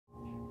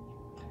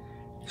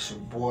It's your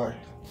boy,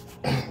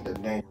 the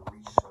Daniel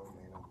Reach Show,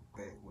 man. I'm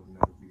back with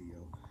another video.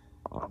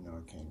 You know,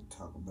 I came to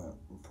talk about,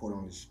 report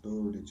on the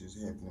story that just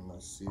happened in my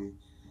city.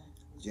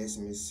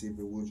 Jacktown,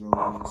 Mississippi, Woodrow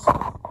Wilson.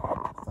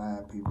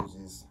 5 people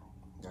just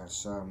got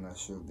shot. I'm not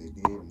sure if they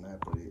did or not,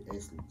 but it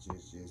actually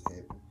just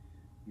happened.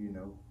 You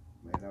know,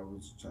 man, I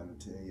was trying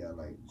to tell y'all,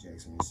 like,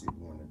 Jacktown, Mississippi,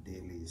 one of the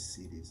deadliest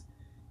cities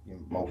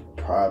in most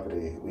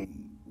poverty. We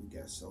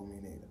got so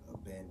many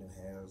abandoned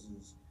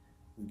houses.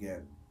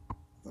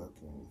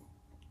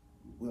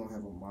 We don't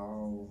have a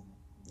mall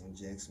in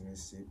Jacktown,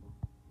 Mississippi.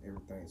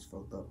 Everything's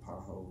fucked up,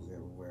 potholes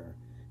everywhere.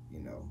 You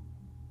know,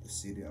 the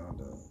city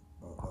under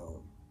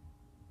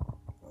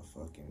a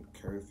fucking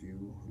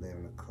curfew,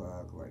 11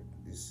 o'clock. Like,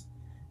 it's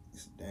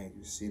a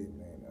dangerous city,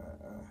 man.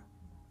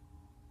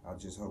 I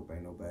just hope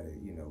ain't nobody,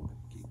 you know,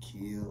 get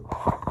killed,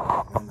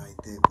 nothing like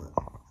that. But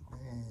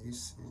man,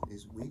 it's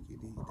wicked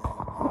these days,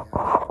 man.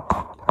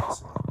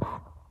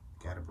 Y'all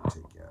gotta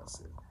protect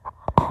yourself.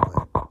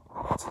 But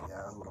to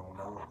y'all who don't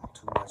know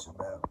too much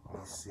about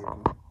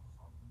Mississippi,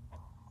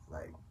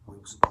 like, we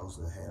were supposed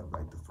to have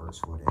like the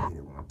first 48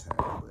 at one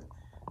time, but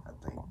I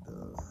think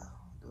the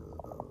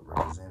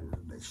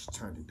representative, they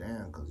turned it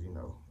down because, you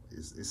know,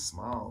 it's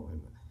small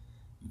and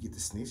you get the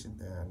snitching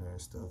down there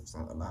and stuff. So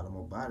a lot of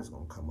more bodies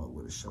gonna come up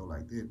with a show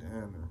like that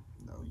down there.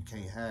 You know, you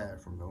can't hide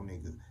from no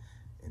nigga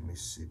in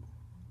Mississippi.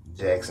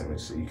 Jackson,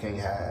 Mississippi, you can't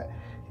hide.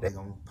 They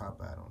gonna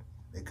pop out on it.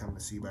 They come to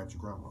see about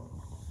your grandma.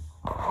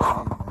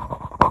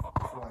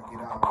 Before I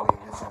get all the way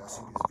and let y'all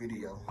see this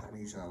video, I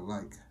need y'all to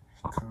like,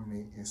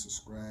 comment, and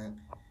subscribe.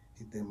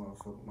 Hit that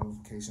motherfucking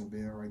notification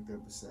bell right there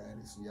beside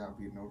it so y'all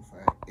be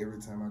notified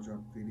every time I drop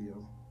a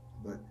video.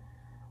 But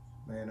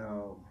man,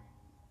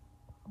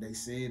 they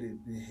said it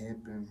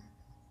happened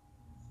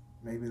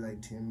maybe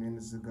like 10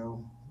 minutes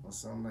ago or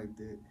something like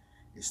that.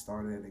 It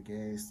started at a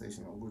gas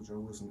station on Woodrow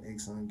Wilson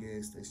Exxon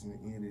gas station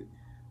and ended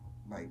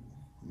like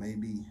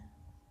maybe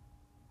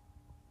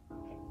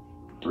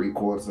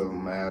 3/4 of a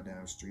mile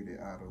down the street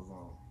out of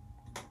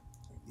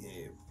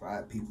yeah,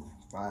 5 people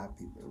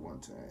at one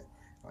time.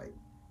 Like,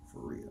 for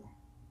real.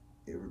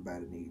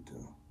 Everybody need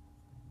to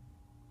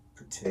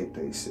protect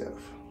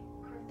themselves.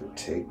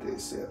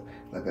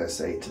 Like I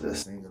say to the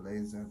single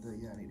ladies out there,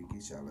 y'all need to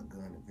get y'all a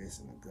gun,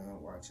 invest in a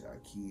gun, watch y'all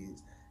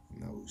kids. You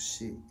know,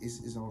 shit,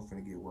 it's only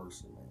finna get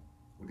worse, man.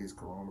 With this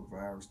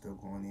coronavirus still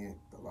going in,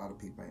 a lot of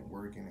people ain't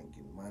working, ain't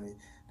getting money.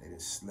 They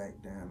just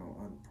slack down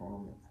on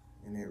unemployment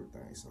and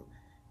everything. So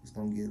it's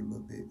gonna get a little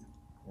bit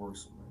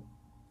worse, man.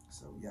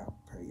 So y'all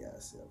prepare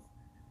yourself.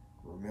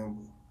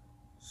 Remember,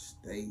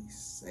 stay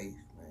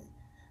safe, man.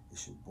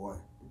 It's your boy,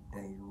 the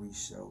Daniel Reach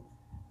Show.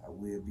 I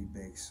will be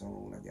back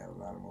soon. I got a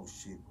lot of more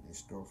shit in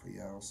store for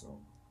y'all. So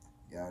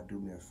y'all do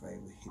me a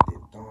favor, hit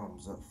that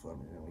thumbs up for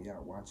me. And when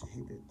y'all watch it,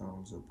 hit that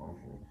thumbs up on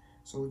here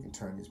so we can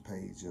turn this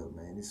page up,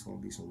 man. It's gonna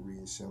be some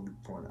real shit. We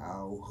point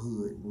out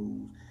hood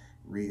news,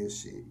 real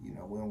shit. You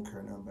know, we don't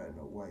care nothing about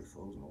no white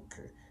folks. We don't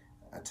care.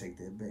 I take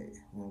that back.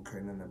 We don't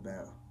care nothing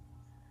about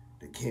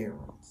the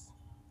Karens.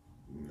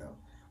 You know,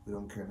 we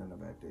don't care nothing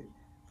about that.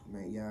 But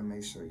man, y'all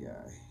make sure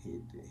y'all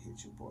hit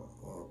your boy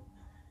up.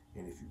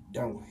 And if you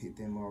don't hit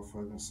that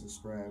motherfucking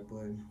subscribe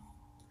button,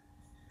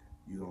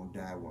 you gonna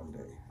die one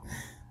day.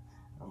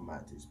 I'm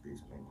out this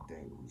bitch, man. The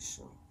Daniel Reach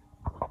Show.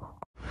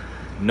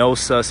 No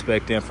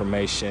suspect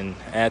information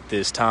at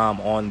this time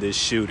on this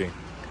shooting.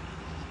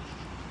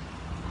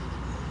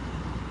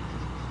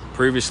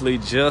 Previously,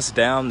 just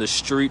down the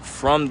street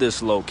from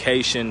this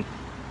location,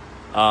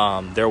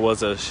 there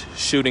was a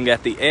shooting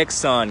at the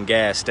Exxon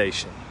gas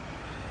station.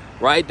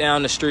 Right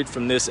down the street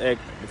from this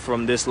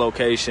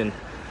location,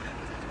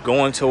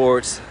 going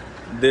towards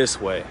this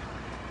way,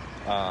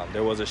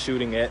 there was a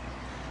shooting at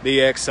the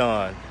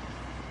Exxon.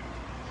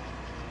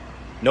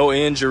 No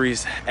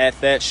injuries at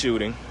that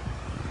shooting.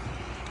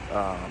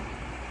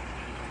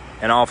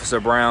 And Officer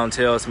Brown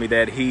tells me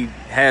that he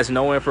has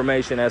no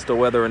information as to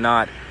whether or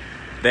not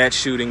that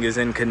shooting is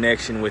in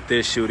connection with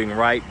this shooting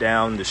right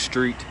down the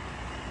street.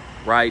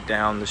 Right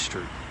down the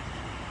street.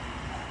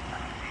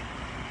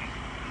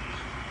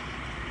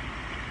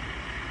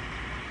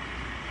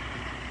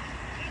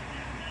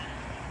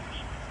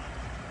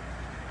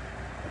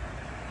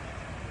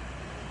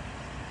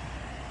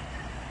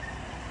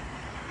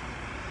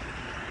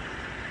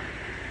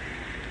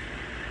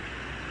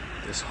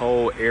 This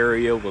whole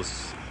area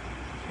was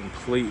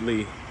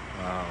completely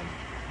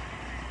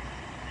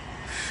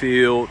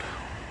filled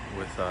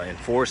with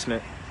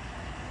enforcement.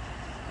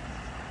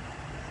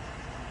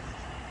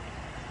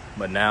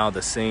 But now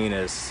the scene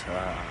has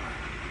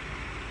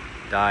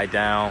died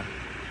down.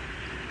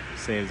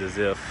 Seems as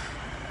if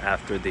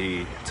after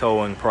the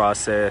towing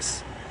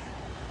process,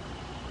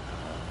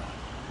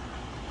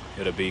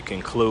 it'll be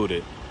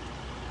concluded.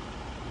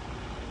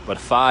 But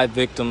 5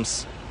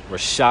 victims were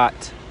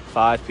shot.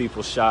 5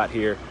 people shot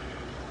here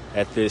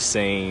at this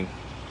scene,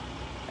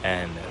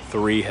 and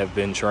 3 have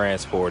been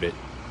transported.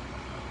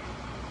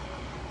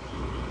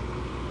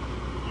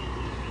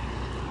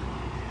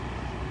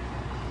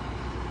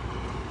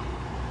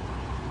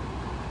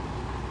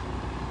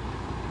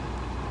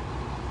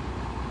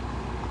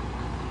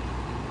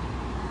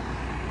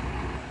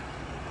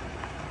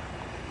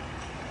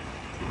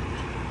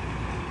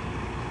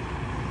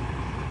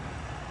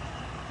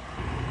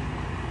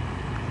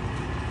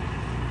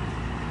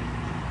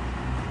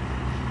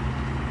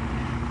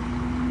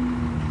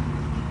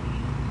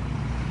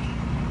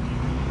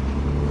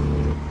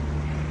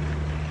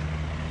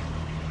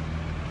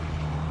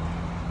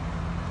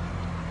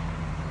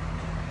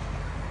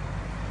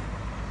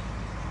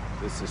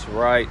 This is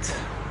right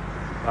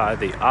by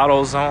the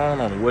AutoZone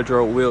on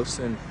Woodrow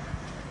Wilson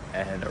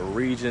and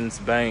Regions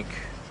Bank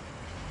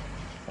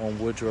on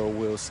Woodrow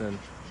Wilson.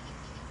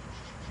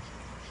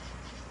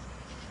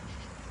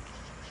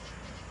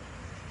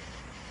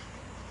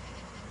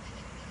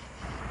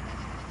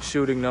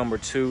 Shooting number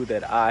 2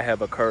 that I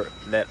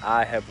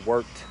have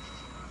worked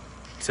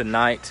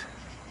tonight,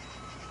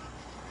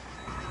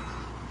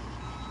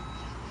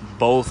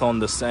 both on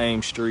the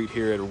same street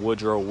here at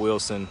Woodrow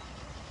Wilson,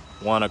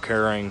 one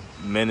occurring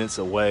minutes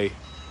away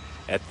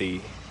at the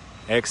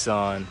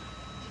Exxon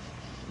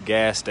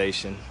gas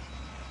station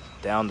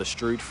down the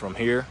street from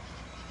here.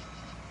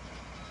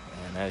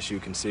 And as you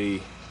can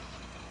see,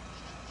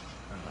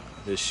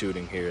 this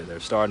shooting here, they're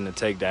starting to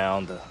take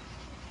down the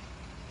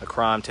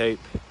crime tape.